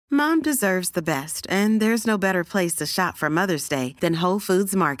Mom deserves the best, and there's no better place to shop for Mother's Day than Whole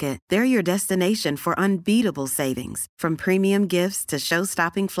Foods Market. They're your destination for unbeatable savings, from premium gifts to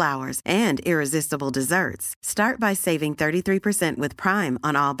show-stopping flowers and irresistible desserts. Start by saving 33% with Prime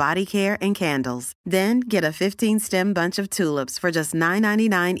on all body care and candles. Then get a 15-stem bunch of tulips for just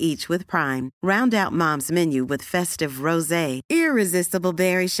 $9.99 each with Prime. Round out Mom's menu with festive rosé, irresistible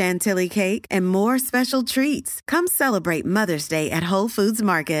berry chantilly cake, and more special treats. Come celebrate Mother's Day at Whole Foods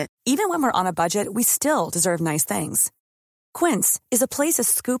Market. Even when we're on a budget, we still deserve nice things. Quince is a place to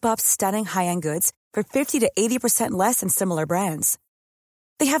scoop up stunning high-end goods for 50 to 80% less than similar brands.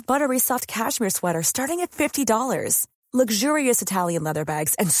 They have buttery soft cashmere sweaters starting at $50, luxurious Italian leather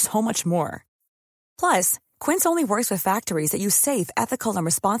bags, and so much more. Plus, Quince only works with factories that use safe, ethical, and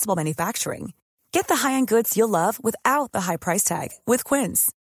responsible manufacturing. Get the high-end goods you'll love without the high price tag with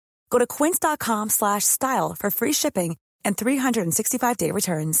Quince. Go to quince.com/style for free shipping and 365-day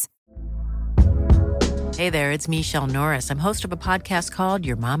returns. Hey there, it's Michelle Norris. I'm host of a podcast called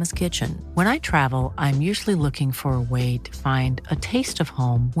Your Mama's Kitchen. When I travel, I'm usually looking for a way to find a taste of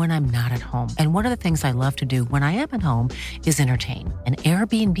home when I'm not at home. And one of the things I love to do when I am at home is entertain. And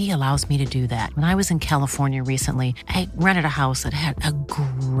Airbnb allows me to do that. When I was in California recently, I rented a house that had a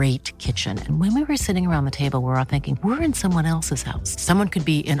great kitchen. And when we were sitting around the table, we were all thinking, we're in someone else's house. Someone could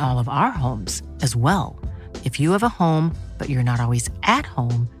be in all of our homes as well. If you have a home, but you're not always at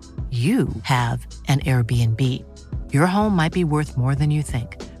home, you have an Airbnb. Your home might be worth more than you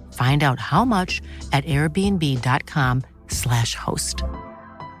think. Find out how much at airbnb.com/host.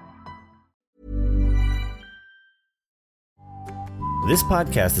 This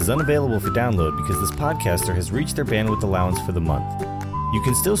podcast is unavailable for download because this podcaster has reached their bandwidth allowance for the month. You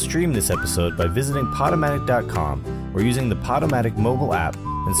can still stream this episode by visiting Podomatic.com or using the Podomatic mobile app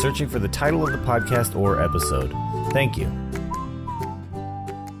and searching for the title of the podcast or episode. Thank you.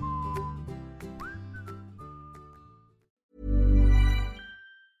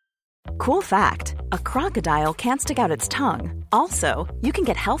 Cool fact, a crocodile can't stick out its tongue. Also, you can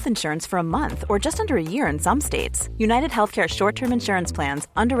get health insurance for a month or just under a year in some states. United Healthcare short-term insurance plans,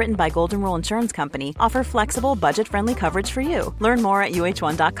 underwritten by Golden Rule Insurance Company, offer flexible, budget-friendly coverage for you. Learn more at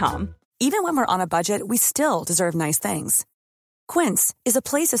uh1.com. Even when we're on a budget, we still deserve nice things. Quince is a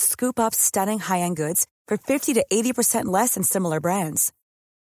place to scoop up stunning high-end goods for 50 to 80% less than similar brands.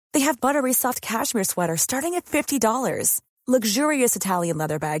 They have buttery soft cashmere sweaters starting at $50, luxurious Italian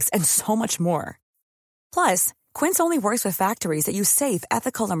leather bags, and so much more. Plus, Quince only works with factories that use safe,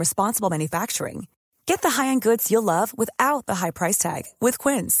 ethical, and responsible manufacturing. Get the high-end goods you'll love without the high price tag with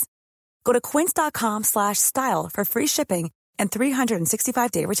Quince. Go to quince.com/style for free shipping and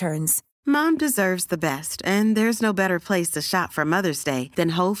 365-day returns. Mom deserves the best, and there's no better place to shop for Mother's Day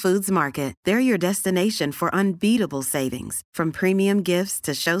than Whole Foods Market. They're your destination for unbeatable savings, from premium gifts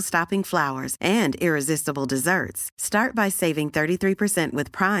to show-stopping flowers and irresistible desserts. Start by saving 33%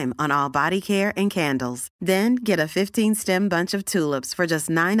 with Prime on all body care and candles. Then get a 15-stem bunch of tulips for just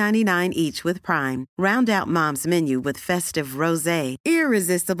 $9.99 each with Prime. Round out Mom's menu with festive rosé,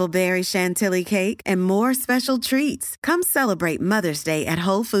 irresistible berry chantilly cake, and more special treats. Come celebrate Mother's Day at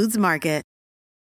Whole Foods Market.